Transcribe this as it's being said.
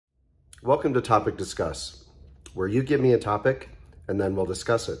Welcome to Topic Discuss, where you give me a topic and then we'll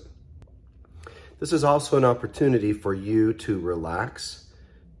discuss it. This is also an opportunity for you to relax,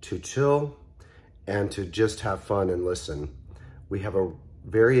 to chill, and to just have fun and listen. We have a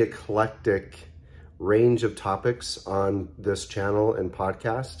very eclectic range of topics on this channel and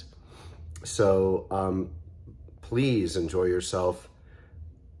podcast. So please enjoy yourself.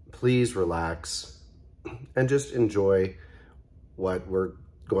 Please relax and just enjoy what we're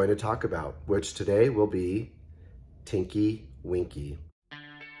going to talk about, which today will be Tinky Winky.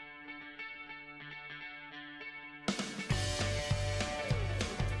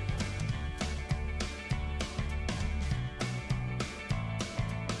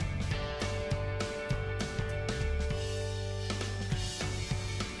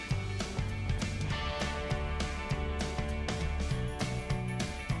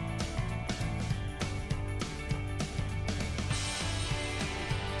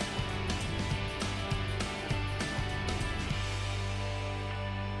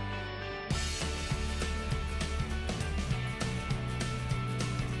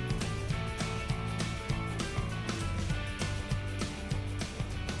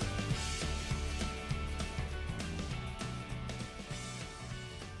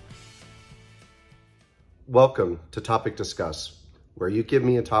 Welcome to Topic Discuss, where you give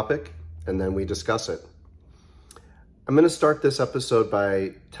me a topic and then we discuss it. I'm going to start this episode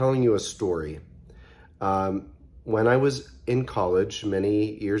by telling you a story. When I was in college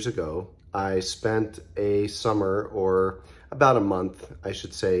many years ago, I spent a summer, or about a month, I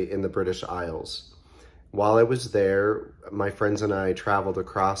should say, in the British Isles. While I was there, my friends and I traveled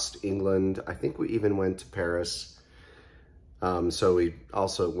across England. I think we even went to Paris. So we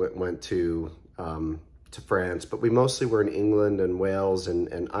also went to France, but we mostly were in England and Wales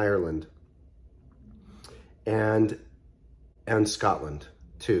and Ireland and Scotland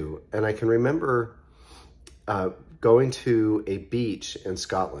too. And I can remember going to a beach in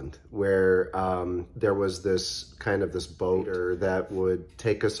Scotland where there was this boat that would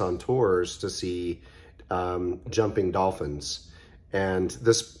take us on tours to see jumping dolphins. And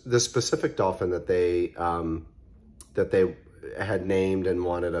this specific dolphin that they had named and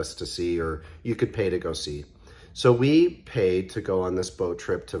wanted us to see, or you could pay to go see. So we paid to go on this boat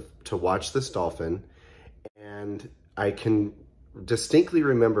trip to watch this dolphin. And I can distinctly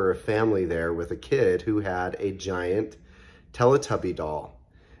remember a family there with a kid who had a giant Teletubby doll.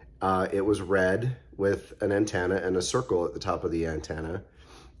 It was red with an antenna and a circle at the top of the antenna.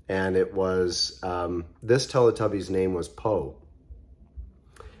 And it was, this Teletubby's name was Po.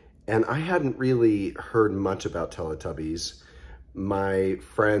 And I hadn't really heard much about Teletubbies. My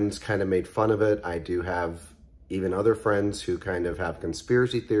friends kind of made fun of it. I do have even other friends who kind of have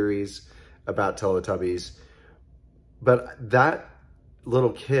conspiracy theories about Teletubbies. But that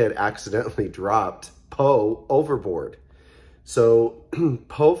little kid accidentally dropped Po overboard. So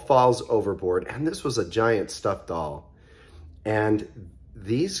Po falls overboard, and this was a giant stuffed doll. And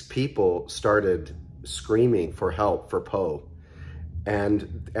these people started screaming for help for Po.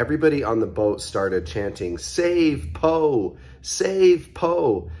 And everybody on the boat started chanting, "Save Po! Save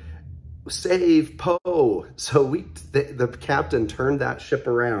Po! Save Po!" So the captain turned that ship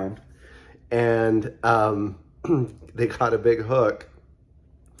around, and they got a big hook.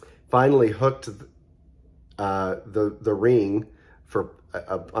 Finally hooked the ring for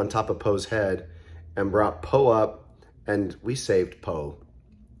on top of Po's head, and brought Po up, and we saved Po.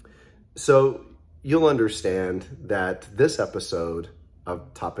 So you'll understand that this episode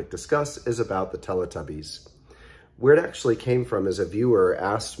of Topic Discuss is about the Teletubbies. Where it actually came from is a viewer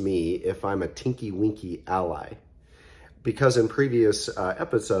asked me if I'm a Tinky Winky ally. Because in previous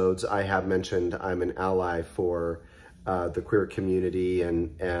episodes, I have mentioned I'm an ally for the queer community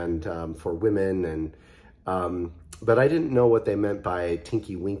and for women, but I didn't know what they meant by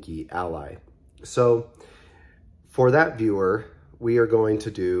Tinky Winky ally. So for that viewer, we are going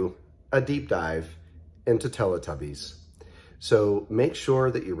to do a deep dive into Teletubbies. So make sure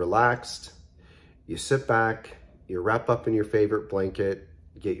that you're relaxed, you sit back, you wrap up in your favorite blanket,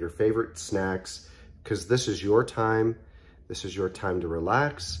 get your favorite snacks, because this is your time. This is your time to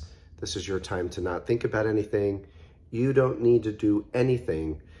relax. This is your time to not think about anything. You don't need to do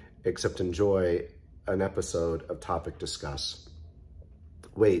anything except enjoy an episode of Topic Discuss.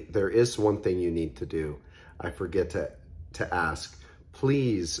 Wait, there is one thing you need to do. I forget to ask.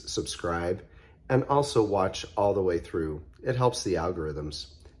 Please subscribe and also watch all the way through. It helps the algorithms.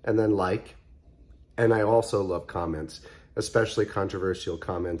 And then like. And I also love comments, especially controversial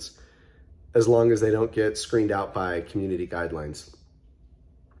comments, as long as they don't get screened out by community guidelines.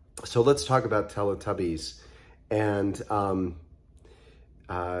 So let's talk about Teletubbies. And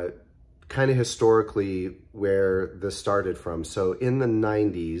kind of historically where this started from. So in the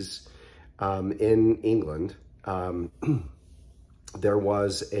 90s, in England, there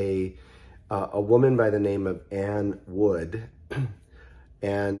was a woman by the name of Anne Wood,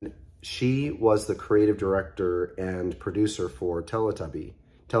 and she was the creative director and producer for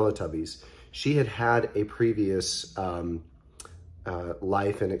Teletubbies. She had had a previous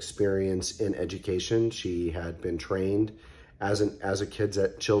life and experience in education. She had been trained as a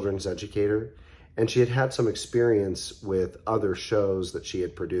children's educator, and she had had some experience with other shows that she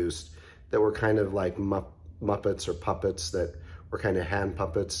had produced that were kind of like Muppets or puppets, that were kind of hand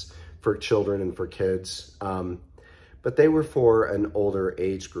puppets for children and for kids. But they were for an older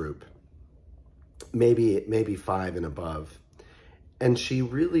age group, maybe 5 and above. And she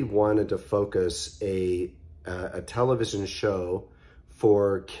really wanted to focus a television show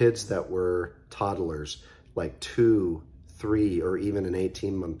for kids that were toddlers, like 2, 3, or even an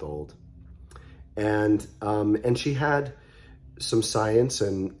 18-month-old. And she had some science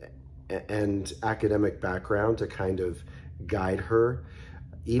and academic background to kind of guide her,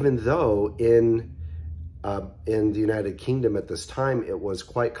 even though in the United Kingdom at this time, it was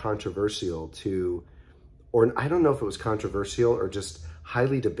quite controversial to, or I don't know if it was controversial or just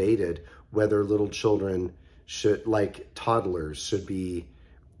highly debated whether little children should, like toddlers, should be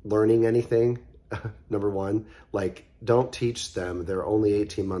learning anything. Number one, like, don't teach them. They're only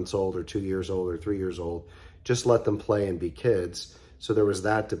 18 months old or 2 years old or 3 years old. Just let them play and be kids. So there was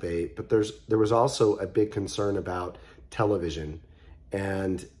that debate, but there was also a big concern about television,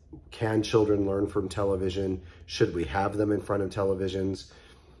 and can children learn from television? Should we have them in front of televisions?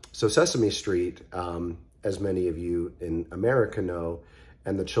 So Sesame Street, as many of you in America know,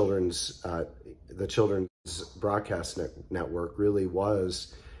 and the children's broadcast network really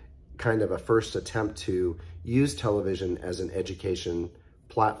was kind of a first attempt to use television as an education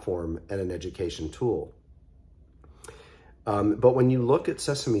platform and an education tool. But when you look at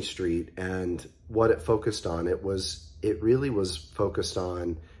Sesame Street and what it focused on, it really was focused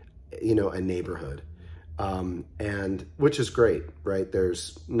on, you know, a neighborhood, and which is great, right?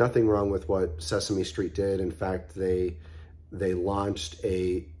 There's nothing wrong with what Sesame Street did. In fact, they launched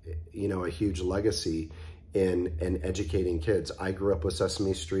a huge legacy in educating kids. I grew up with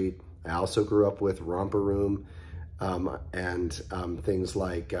Sesame Street. I also grew up with Romper Room, and things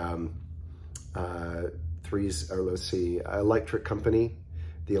like Electric Company,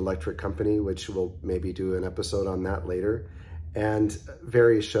 The Electric Company, which we'll maybe do an episode on that later, and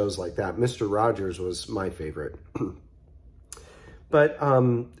various shows like that. Mr. Rogers was my favorite. But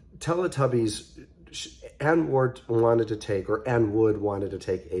Teletubbies, Anne Wood wanted to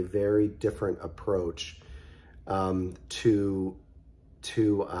take a very different approach to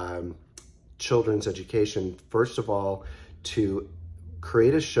children's education. First of all, to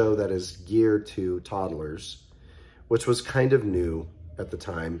create a show that is geared to toddlers, which was kind of new at the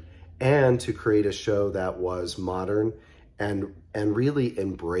time, and to create a show that was modern and really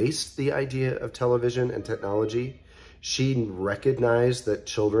embraced the idea of television and technology. She recognized that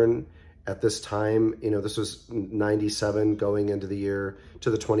children at this time, you know, this was 97 going into the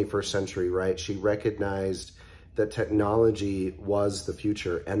 21st century, right? She recognized that technology was the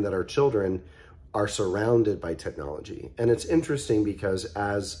future and that our children are surrounded by technology. And it's interesting because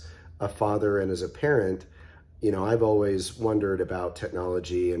as a father and as a parent, you know, I've always wondered about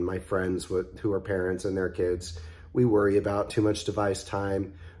technology, and my friends who are parents and their kids, we worry about too much device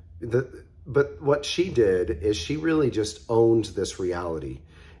time. But what she did is she really just owned this reality.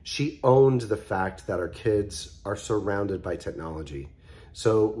 She owned the fact that our kids are surrounded by technology.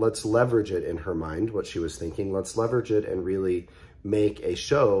 So let's leverage it in her mind, what she was thinking. Let's leverage it and really make a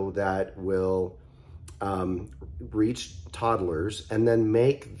show that will reach toddlers and then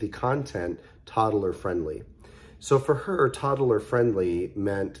make the content toddler friendly. So for her, toddler friendly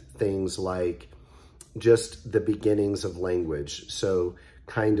meant things like just the beginnings of language. So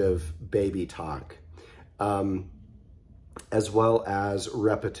kind of baby talk, as well as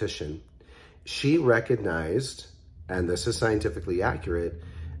repetition. She recognized, and this is scientifically accurate,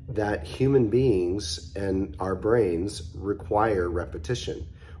 that human beings and our brains require repetition.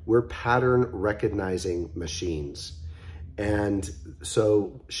 We're pattern recognizing machines. And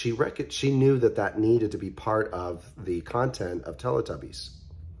so she knew that needed to be part of the content of Teletubbies.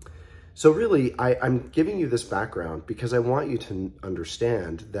 So really, I'm giving you this background because I want you to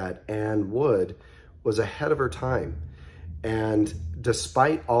understand that Anne Wood was ahead of her time. And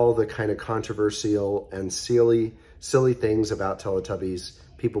despite all the kind of controversial and silly things about Teletubbies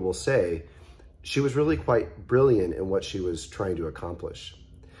people will say, she was really quite brilliant in what she was trying to accomplish.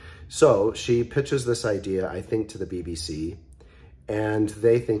 So she pitches this idea, I think, to the BBC, and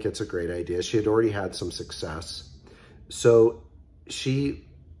they think it's a great idea. She had already had some success. So she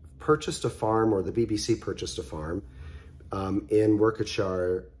purchased a farm, or the BBC purchased a farm in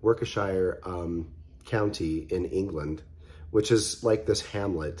Worcestershire County in England, which is like this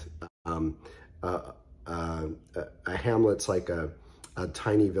hamlet. A hamlet's like a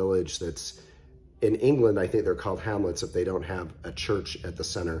tiny village that's in England. I think they're called hamlets if they don't have a church at the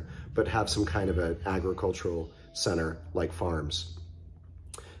center, but have some kind of an agricultural center like farms.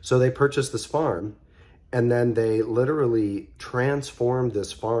 So they purchased this farm, and then they literally transformed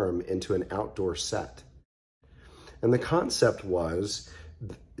this farm into an outdoor set. And the concept was,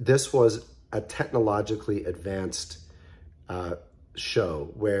 this was a technologically advanced show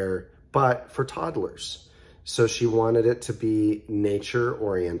but for toddlers. So she wanted it to be nature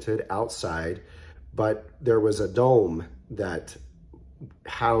oriented outside, but there was a dome that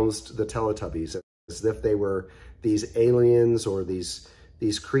housed the Teletubbies as if they were these aliens or these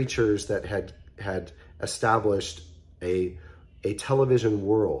creatures that had established a television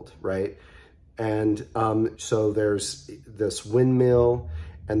world, right? And so there's this windmill,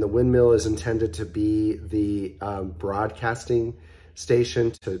 and the windmill is intended to be the broadcasting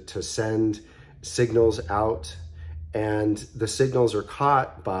station to send signals out, and the signals are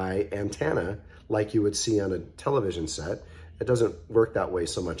caught by antenna like you would see on a television set. It doesn't work that way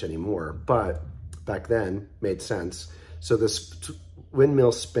so much anymore, but back then made sense. So this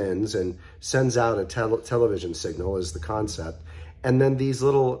windmill spins and sends out a television signal is the concept. And then these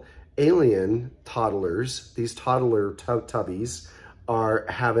little alien toddlers, these toddler tubbies,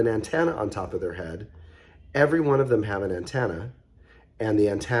 have an antenna on top of their head. Every one of them have an antenna, and the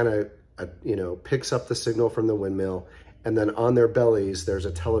antenna picks up the signal from the windmill, and then on their bellies there's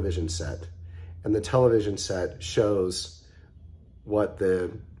a television set, and the television set shows what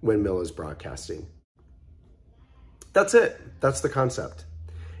the windmill is broadcasting. That's it. That's the concept.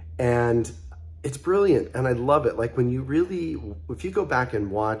 And it's brilliant, and I love it. Like, when you really, if you go back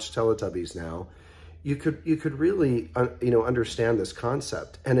and watch Teletubbies now, you could really understand this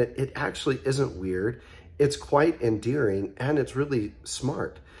concept, and it actually isn't weird. It's quite endearing, and it's really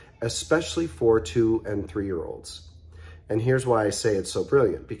smart, especially for 2- and 3-year-olds. And here's why I say it's so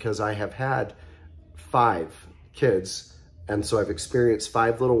brilliant, because I have had 5 kids, and so I've experienced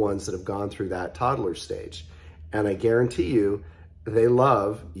 5 little ones that have gone through that toddler stage. And I guarantee you, they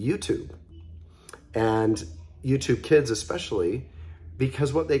love YouTube, and YouTube Kids especially,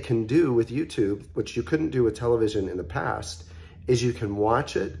 because what they can do with YouTube, which you couldn't do with television in the past, is you can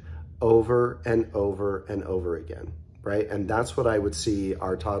watch it over and over and over again, right? And that's what I would see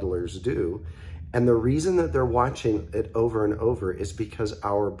our toddlers do. And the reason that they're watching it over and over is because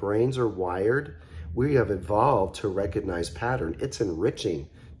our brains are wired. We have evolved to recognize pattern. It's enriching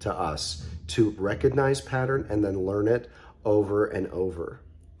to us to recognize pattern and then learn it over and over.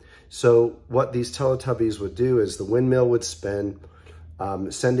 So what these Teletubbies would do is the windmill would spin,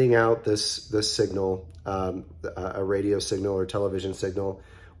 sending out this signal, a radio signal or television signal.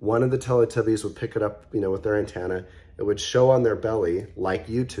 One of the Teletubbies would pick it up, with their antenna. It would show on their belly, like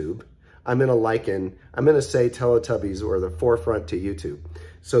YouTube. I'm gonna say Teletubbies were the forefront to YouTube.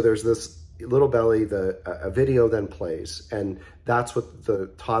 So there's this little belly, a video then plays, and that's what the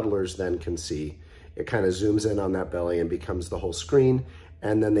toddlers then can see. It kind of zooms in on that belly and becomes the whole screen,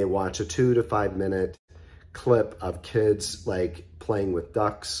 and then they watch a 2 to 5 minute clip of kids like playing with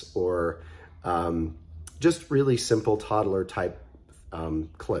ducks or just really simple toddler type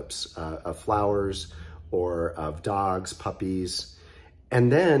clips of flowers or of dogs, puppies,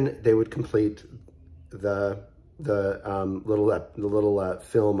 and then they would complete the little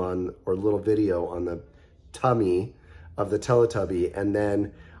film on, or little video on the tummy of the Teletubby, and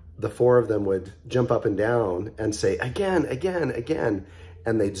then the 4 of them would jump up and down and say again, again, again,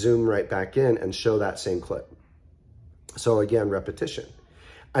 and they'd zoom right back in and show that same clip. So again, repetition.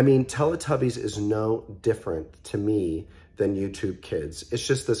 I mean, Teletubbies is no different to me than YouTube Kids. It's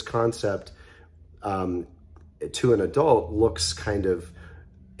just this concept to an adult looks kind of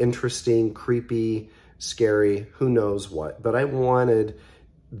interesting, creepy, scary, who knows what. But I wanted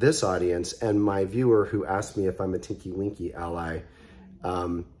this audience and my viewer who asked me if I'm a Tinky Winky ally,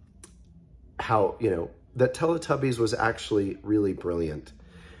 that Teletubbies was actually really brilliant.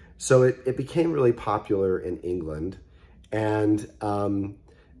 So it became really popular in England, and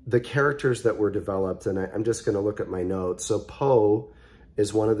the characters that were developed, and I'm just going to look at my notes. So Poe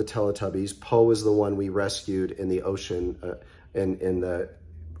is one of the Teletubbies. Poe is the one we rescued in the ocean, in the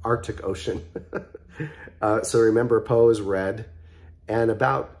Arctic Ocean. So remember, Poe is red, and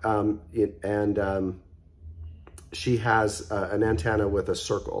she has an antenna with a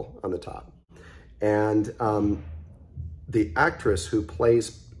circle on the top. And The actress who plays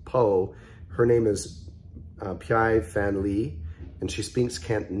Po, her name is Pai Fan Lee, and she speaks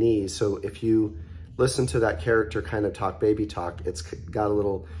Cantonese. So if you listen to that character kind of talk baby talk, it's got a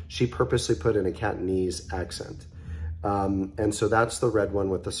little, she purposely put in a Cantonese accent. And so that's the red one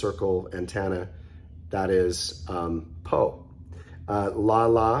with the circle antenna. That is Po. La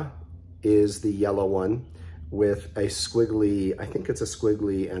La is the yellow one with a squiggly, I think it's a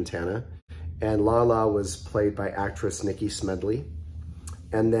squiggly antenna. And La La was played by actress Nikki Smedley.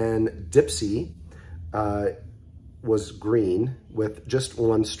 And then Dipsy was green with just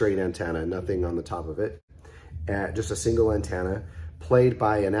one straight antenna, nothing on the top of it. Just a single antenna, played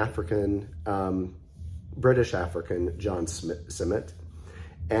by an African, British African, John Simmet.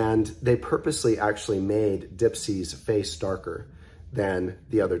 And they purposely actually made Dipsy's face darker than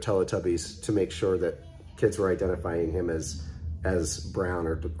the other Teletubbies to make sure that kids were identifying him as brown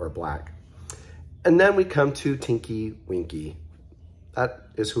or black. And then we come to Tinky Winky. That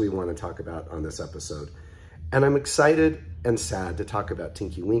is who we want to talk about on this episode. And I'm excited and sad to talk about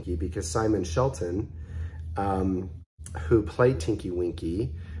Tinky Winky because Simon Shelton, who played Tinky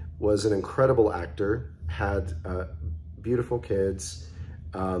Winky, was an incredible actor, had beautiful kids.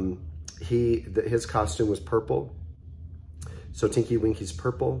 His costume was purple. So Tinky Winky's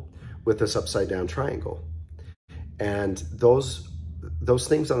purple with this upside down triangle. And those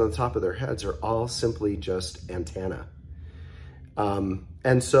things on the top of their heads are all simply just antenna.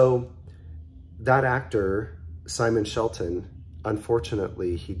 And so that actor, Simon Shelton,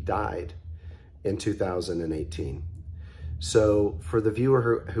 unfortunately, he died in 2018. So for the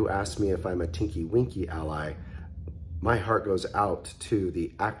viewer who asked me if I'm a Tinky Winky ally, my heart goes out to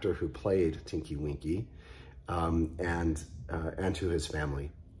the actor who played Tinky Winky and to his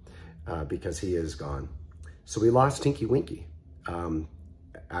family because he is gone. So we lost Tinky Winky,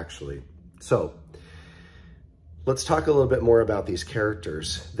 actually. So let's talk a little bit more about these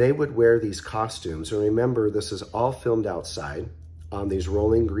characters. They would wear these costumes. And remember, this is all filmed outside on these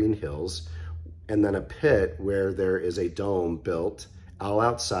rolling green hills and then a pit where there is a dome built all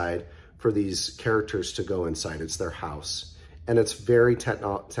outside for these characters to go inside. It's their house. And it's very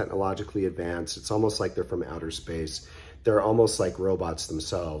technologically advanced. It's almost like they're from outer space. They're almost like robots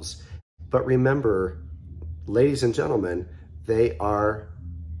themselves. But remember, ladies and gentlemen, they are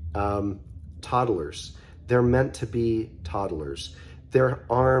toddlers. They're meant to be toddlers. Their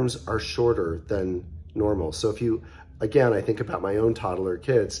arms are shorter than normal. So if you, again, I think about my own toddler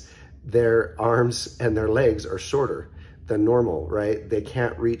kids, their arms and their legs are shorter than normal, right? They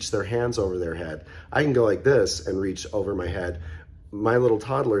can't reach their hands over their head. I can go like this and reach over my head. My little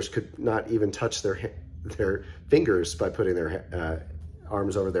toddlers could not even touch their fingers by putting their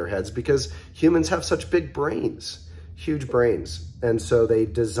arms over their heads because humans have such big brains, huge brains. And so they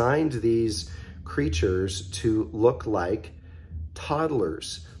designed these creatures to look like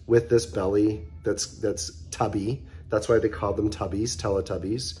toddlers with this belly that's tubby. That's why they call them tubbies,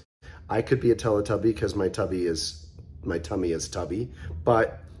 Teletubbies. I could be a Teletubby because my tummy is tubby,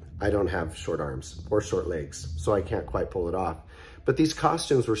 but I don't have short arms or short legs, so I can't quite pull it off. But these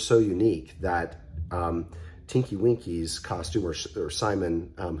costumes were so unique that Tinky Winky's costume, or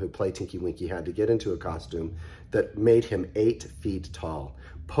Simon, who played Tinky Winky, had to get into a costume that made him 8 feet tall.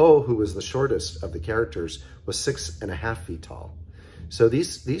 Po, who was the shortest of the characters, was 6.5 feet tall. So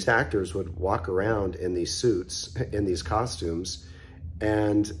these actors would walk around in these suits, in these costumes,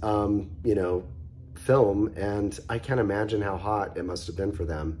 and you know, film, and I can't imagine how hot it must have been for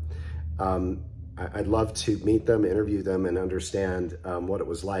them. I'd love to meet them, interview them, and understand what it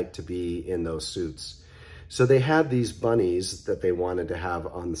was like to be in those suits. So they had these bunnies that they wanted to have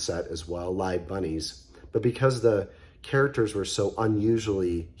on the set as well, live bunnies. But because the characters were so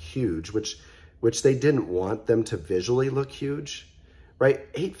unusually huge, which they didn't want them to visually look huge, right?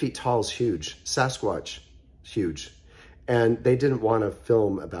 8 feet tall is huge. Sasquatch, huge. And they didn't want to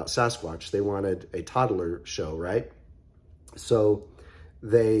film about Sasquatch. They wanted a toddler show, right? So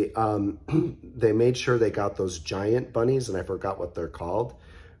they made sure they got those giant bunnies, and I forgot what they're called,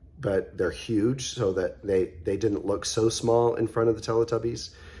 but they're huge so that they didn't look so small in front of the Teletubbies.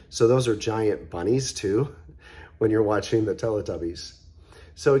 So those are giant bunnies too, when you're watching the Teletubbies.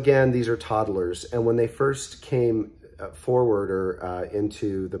 So again, these are toddlers. And when they first came forward or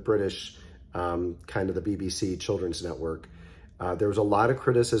into the British, kind of the BBC Children's Network, there was a lot of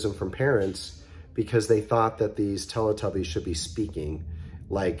criticism from parents because they thought that these Teletubbies should be speaking,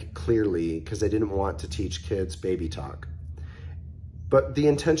 like clearly, because they didn't want to teach kids baby talk. But the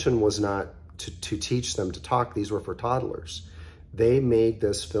intention was not to teach them to talk. These were for toddlers. They made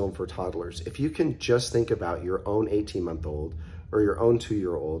this film for toddlers. If you can just think about your own 18-month-old or your own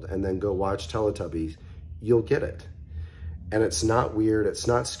 2-year-old and then go watch Teletubbies, you'll get it. And it's not weird, it's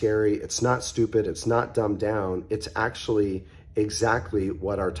not scary, it's not stupid, it's not dumbed down. It's actually exactly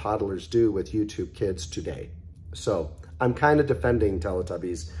what our toddlers do with YouTube Kids today. So I'm kind of defending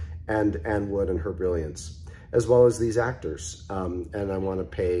Teletubbies and Ann Wood and her brilliance, as well as these actors. And I want to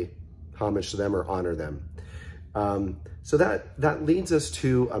pay homage to them or honor them. So that leads us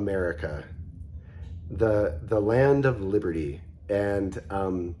to America, the land of liberty and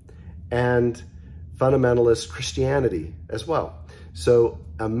fundamentalist Christianity as well. So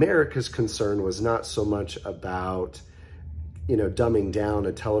America's concern was not so much about, dumbing down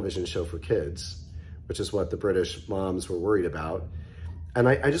a television show for kids, which is what the British moms were worried about. And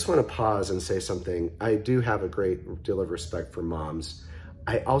I just want to pause and say something. I do have a great deal of respect for moms.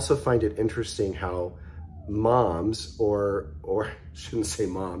 I also find it interesting how moms, or shouldn't say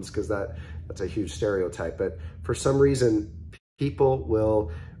moms because that's a huge stereotype, but for some reason, people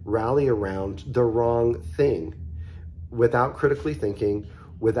will rally around the wrong thing without critically thinking,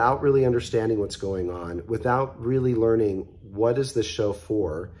 without really understanding what's going on, without really learning what is this show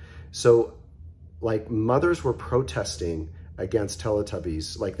for. So like mothers were protesting against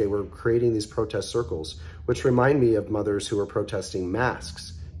Teletubbies, like they were creating these protest circles, which remind me of mothers who were protesting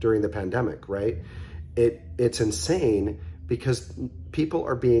masks during the pandemic, right? It's insane because people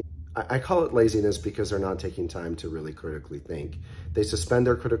are being, I call it laziness because they're not taking time to really critically think. They suspend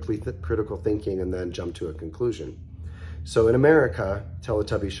their critical thinking and then jump to a conclusion. So in America,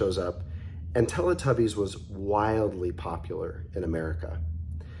 Teletubbies shows up, and Teletubbies was wildly popular in America.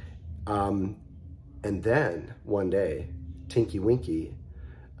 And then one day, Tinky Winky,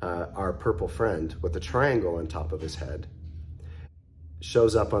 our purple friend with a triangle on top of his head,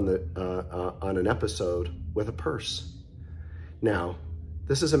 shows up on an episode with a purse. Now,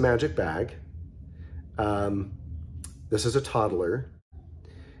 this is a magic bag. This is a toddler.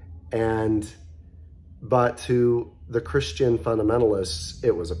 But to the Christian fundamentalists,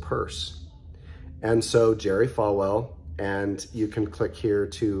 it was a purse. And so Jerry Falwell, and you can click here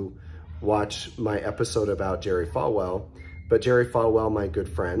to watch my episode about Jerry Falwell, but Jerry Falwell, my good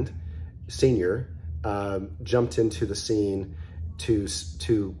friend, senior, jumped into the scene to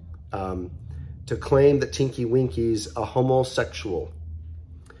claim that Tinky Winky's a homosexual.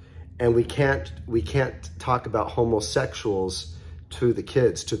 And we can't talk about homosexuals to the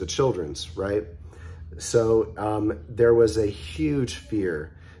kids, to the children's, right? So there was a huge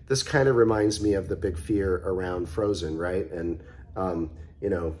fear. This kind of reminds me of the big fear around Frozen, right? And,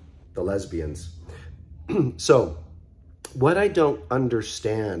 the lesbians. So what I don't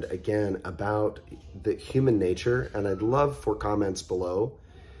understand, again, about the human nature, and I'd love for comments below,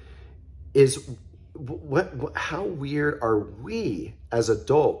 is how weird are we as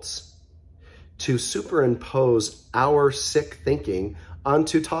adults to superimpose our sick thinking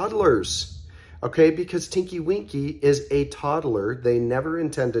onto toddlers? Okay, because Tinky Winky is a toddler. They never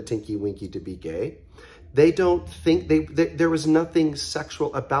intended Tinky Winky to be gay. They don't think, there was nothing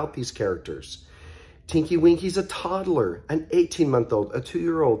sexual about these characters. Tinky Winky's a toddler, an 18-month-old, a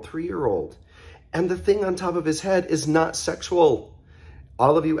 2-year-old, 3-year-old. And the thing on top of his head is not sexual.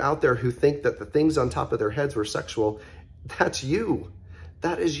 All of you out there who think that the things on top of their heads were sexual, that's you.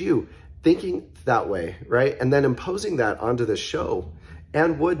 That is you thinking that way, right? And then imposing that onto the show.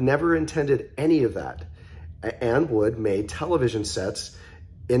 Ann Wood never intended any of that. Ann Wood made television sets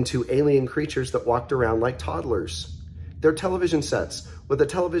into alien creatures that walked around like toddlers. They're television sets with a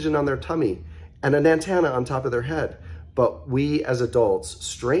television on their tummy and an antenna on top of their head. But we as adults,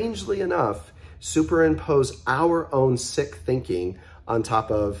 strangely enough, superimpose our own sick thinking on top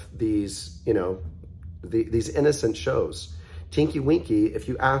of these, these innocent shows. Tinky Winky, if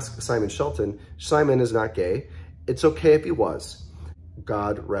you ask Simon Shelton, Simon is not gay. It's okay if he was.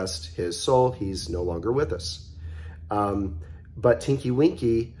 God rest his soul, he's no longer with us. But Tinky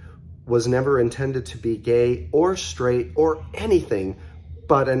Winky was never intended to be gay or straight or anything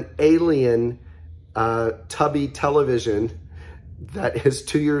but an alien tubby television that is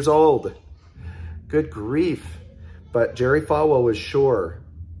 2 years old. Good grief. But Jerry Falwell was sure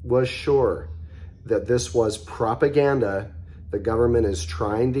that this was propaganda. The government is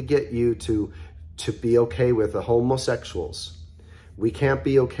trying to get you to be okay with the homosexuals. We can't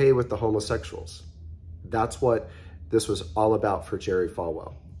be okay with the homosexuals. That's what this was all about for Jerry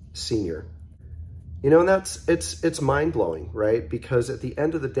Falwell, Sr. And it's mind-blowing, right? Because at the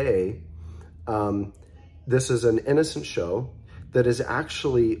end of the day, this is an innocent show that is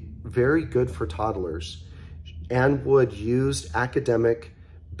actually very good for toddlers. Ann Wood used academic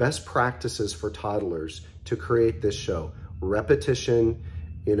best practices for toddlers to create this show. Repetition,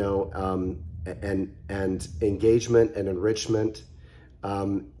 and engagement and enrichment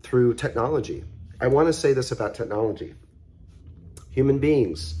through technology. I want to say this about technology. Human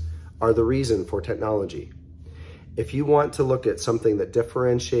beings are the reason for technology. If you want to look at something that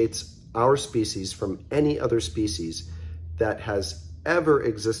differentiates our species from any other species that has ever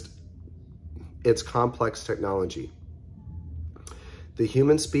existed, it's complex technology. The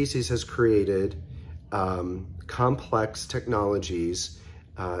human species has created complex technologies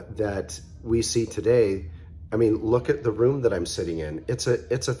that we see today. I mean, look at the room that I'm sitting in. It's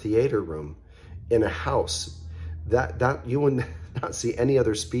a theater room in a house. That you would not see any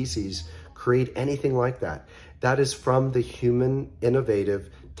other species create anything like that. That is from the human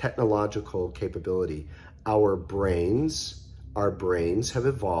innovative technological capability. Our brains have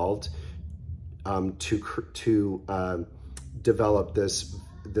evolved to develop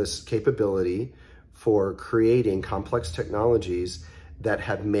this capability for creating complex technologies that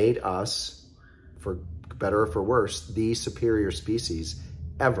have made us, for better or for worse, the superior species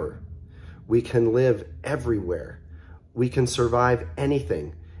ever. We can live everywhere. We can survive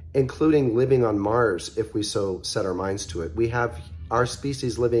anything, including living on Mars if we so set our minds to it. We have our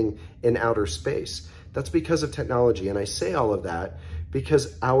species living in outer space. That's because of technology. And I say all of that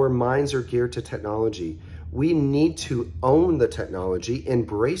because our minds are geared to technology. We need to own the technology,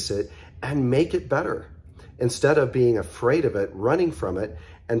 embrace it, and make it better. Instead of being afraid of it, running from it,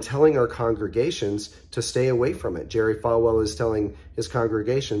 and telling our congregations to stay away from it. Jerry Falwell is telling his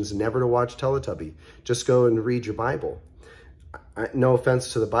congregations never to watch Teletubby. Just go and read your Bible. No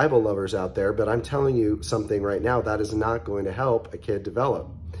offense to the Bible lovers out there, but I'm telling you something right now that is not going to help a kid develop.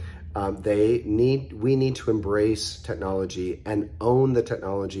 We need to embrace technology and own the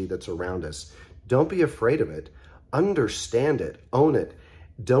technology that's around us. Don't be afraid of it. Understand it. Own it.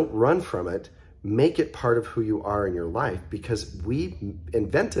 Don't run from it. Make it part of who you are in your life because we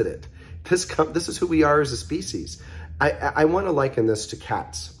invented it. This is who we are as a species. I want to liken this to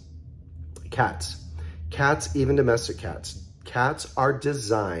cats. Cats, even domestic cats. Cats are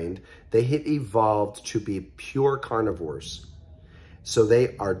designed, they have evolved to be pure carnivores. So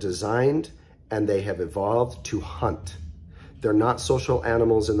they are designed and they have evolved to hunt. They're not social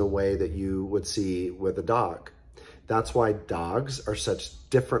animals in the way that you would see with a dog. That's why dogs are such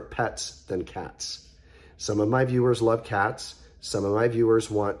different pets than cats. Some of my viewers love cats. Some of my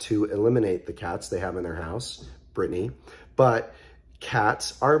viewers want to eliminate the cats they have in their house, Brittany. But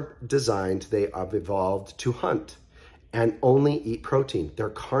cats are designed, they have evolved to hunt and only eat protein. They're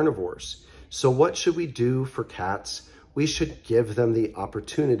carnivores. So what should we do for cats? We should give them the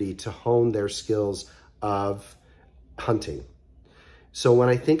opportunity to hone their skills of hunting. So when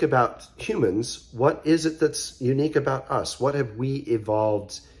I think about humans, what is it that's unique about us? What have we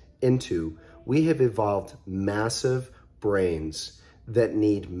evolved into? We have evolved massive brains that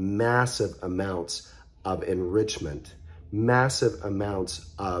need massive amounts of enrichment, massive amounts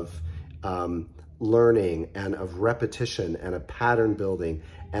of learning and of repetition and of pattern building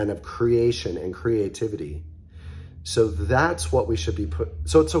and of creation and creativity. So that's what we should be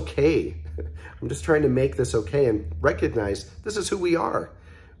so it's okay. I'm just trying to make this okay and recognize this is who we are.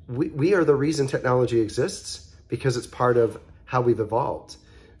 We are the reason technology exists because it's part of how we've evolved.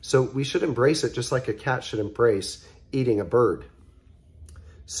 So we should embrace it just like a cat should embrace eating a bird.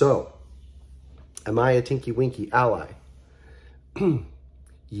 So, am I a Tinky Winky ally?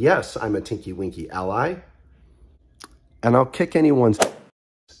 Yes, I'm a Tinky Winky ally. And I'll kick anyone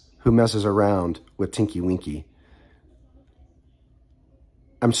who messes around with Tinky Winky.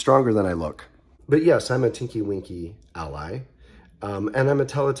 I'm stronger than I look. But yes, I'm a Tinky Winky ally. And I'm a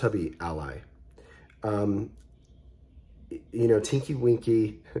Teletubby ally. You know, Tinky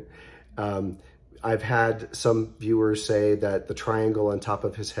Winky, I've had some viewers say that the triangle on top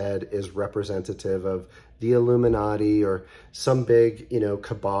of his head is representative of the Illuminati or some big, you know,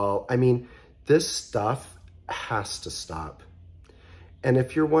 cabal. I mean, this stuff has to stop. And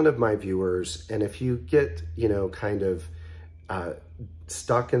if you're one of my viewers and if you get, you know, kind of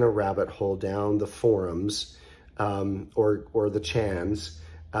stuck in a rabbit hole down the forums or the chans,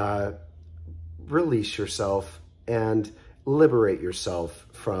 release yourself and liberate yourself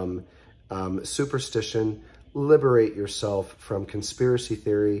from superstition, liberate yourself from conspiracy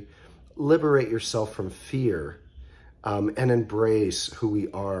theory, liberate yourself from fear, and embrace who we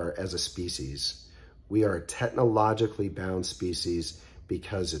are as a species. We are a technologically bound species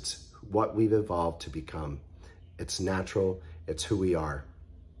because it's what we've evolved to become. It's natural, it's who we are.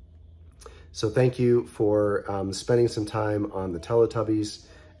 So thank you for spending some time on the Teletubbies,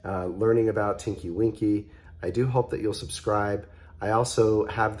 learning about Tinky Winky. I do hope that you'll subscribe. I also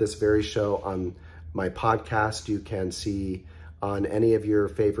have this very show on my podcast. You can see on any of your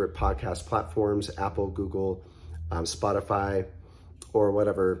favorite podcast platforms, Apple, Google, Spotify, or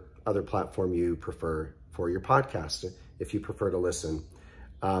whatever other platform you prefer for your podcast. if you prefer to listen.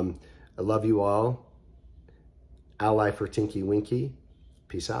 I love you all. Ally for Tinky Winky.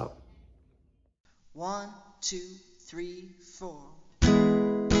 Peace out. 1, 2, 3, 4.